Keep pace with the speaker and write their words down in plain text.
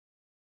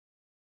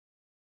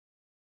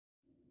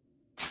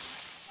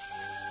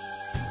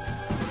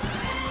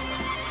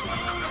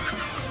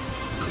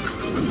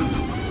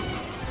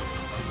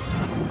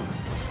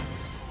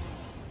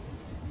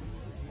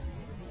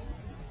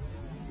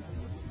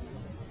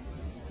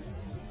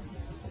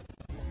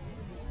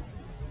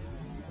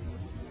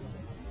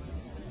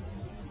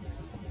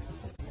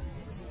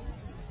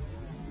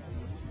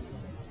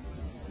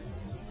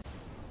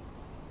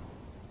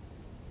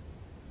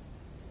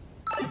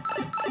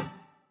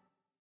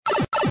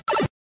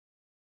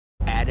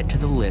it to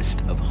the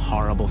list of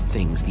horrible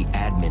things the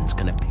admin's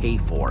gonna pay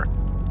for.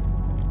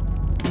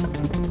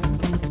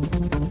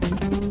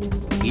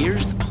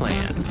 Here's the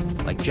plan.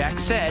 Like Jack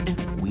said,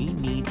 we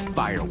need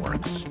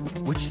fireworks.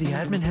 Which the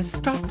admin has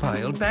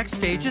stockpiled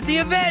backstage at the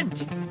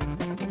event!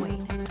 Wait,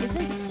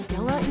 isn't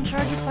Stella in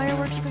charge of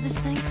fireworks for this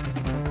thing?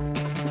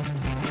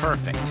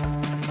 Perfect.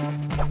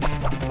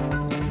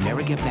 We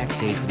never get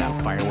backstage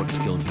without Fireworks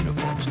Guild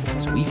uniforms,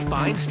 so we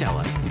find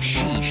Stella and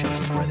she shows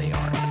us where they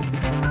are.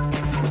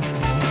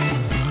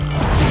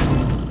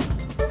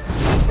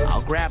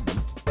 I'll grab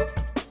them.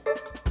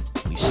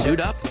 We suit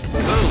up and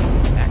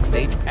boom,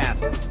 backstage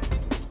passes.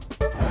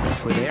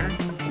 Once we're there,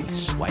 we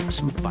swipe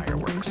some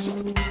fireworks.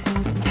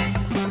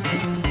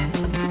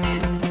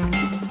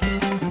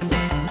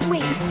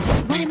 Wait,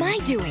 what am I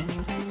doing?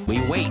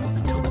 We wait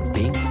until the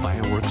big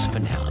fireworks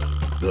finale.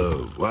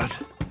 The what?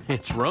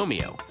 It's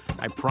Romeo.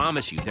 I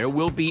promise you, there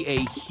will be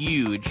a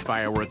huge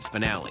fireworks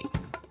finale.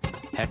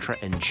 Petra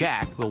and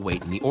Jack will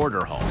wait in the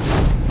order hall.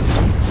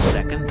 The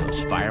second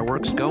those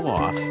fireworks go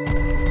off,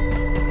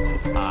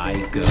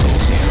 I go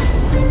there.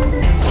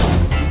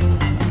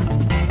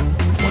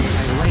 Once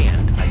I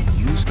land, I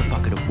use the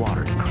bucket of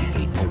water to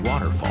create a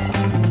waterfall.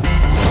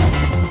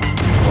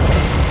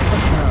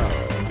 Oh,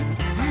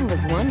 I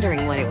was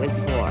wondering what it was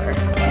for.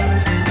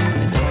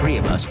 Then the three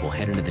of us will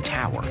head into the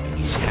tower and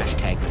use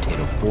hashtag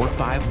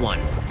potato451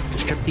 to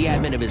strip the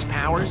admin of his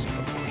powers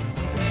before he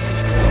even knows.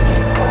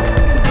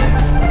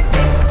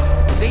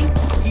 See?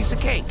 Piece of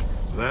cake.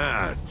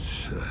 That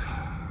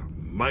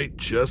might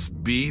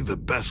just be the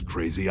best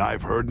crazy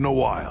I've heard in a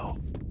while.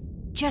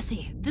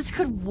 Jesse, this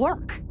could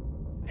work.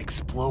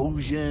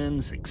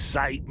 Explosions,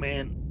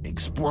 excitement,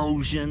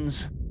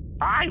 explosions.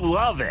 I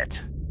love it!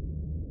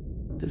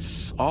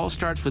 This all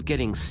starts with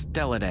getting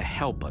Stella to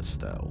help us,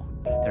 though.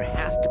 There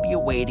has to be a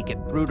way to get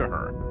through to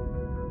her.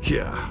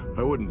 Yeah,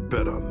 I wouldn't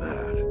bet on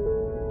that.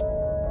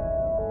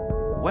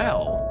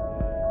 Well,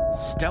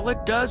 Stella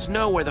does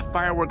know where the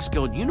Fireworks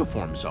Guild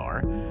uniforms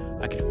are.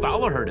 I could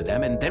follow her to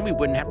them, and then we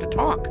wouldn't have to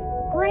talk.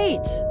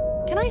 Great.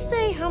 Can I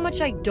say how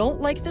much I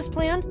don't like this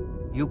plan?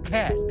 You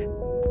can,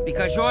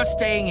 because you're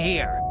staying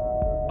here.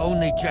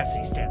 Only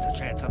Jesse stands a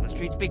chance on the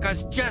streets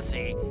because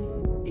Jesse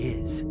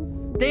is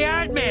the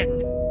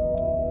admin!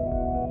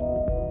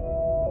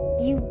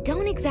 You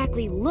don't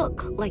exactly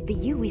look like the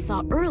you we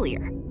saw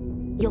earlier.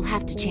 You'll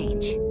have to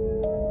change.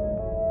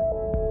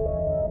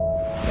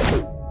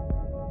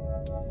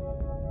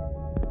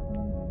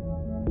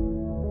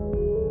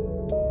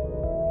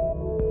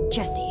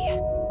 Jesse,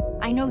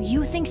 I know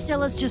you think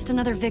Stella's just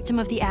another victim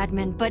of the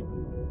admin, but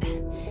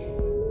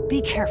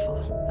be careful,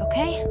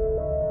 okay?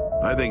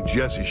 I think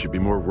Jesse should be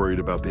more worried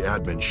about the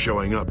admin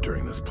showing up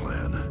during this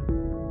plan.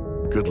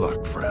 Good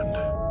luck, friend.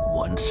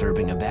 One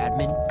serving of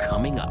admin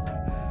coming up.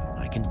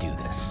 I can do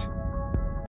this.